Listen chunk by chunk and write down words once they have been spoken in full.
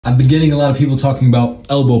I've been getting a lot of people talking about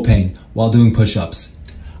elbow pain while doing push-ups.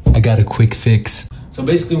 I got a quick fix. So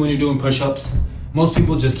basically when you're doing push-ups, most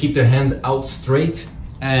people just keep their hands out straight.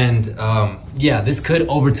 And yeah, this could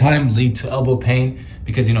over time lead to elbow pain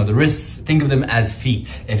because, you know, the wrists, think of them as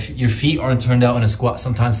feet. If your feet aren't turned out in a squat,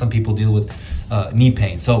 sometimes some people deal with knee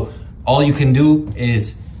pain. So all you can do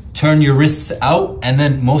is turn your wrists out and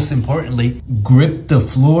then most importantly, grip the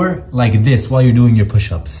floor like this while you're doing your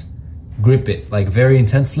push-ups. Grip it like very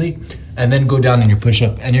intensely and then go down in your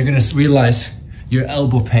push-up and you're gonna realize your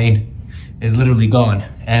elbow pain is literally gone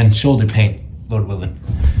and shoulder pain, Lord willing.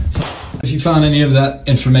 So if you found any of that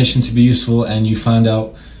information to be useful and you find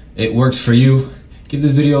out it worked for you, give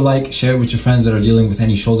this video a like, share it with your friends that are dealing with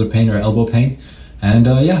any shoulder pain or elbow pain, and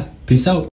yeah, peace out.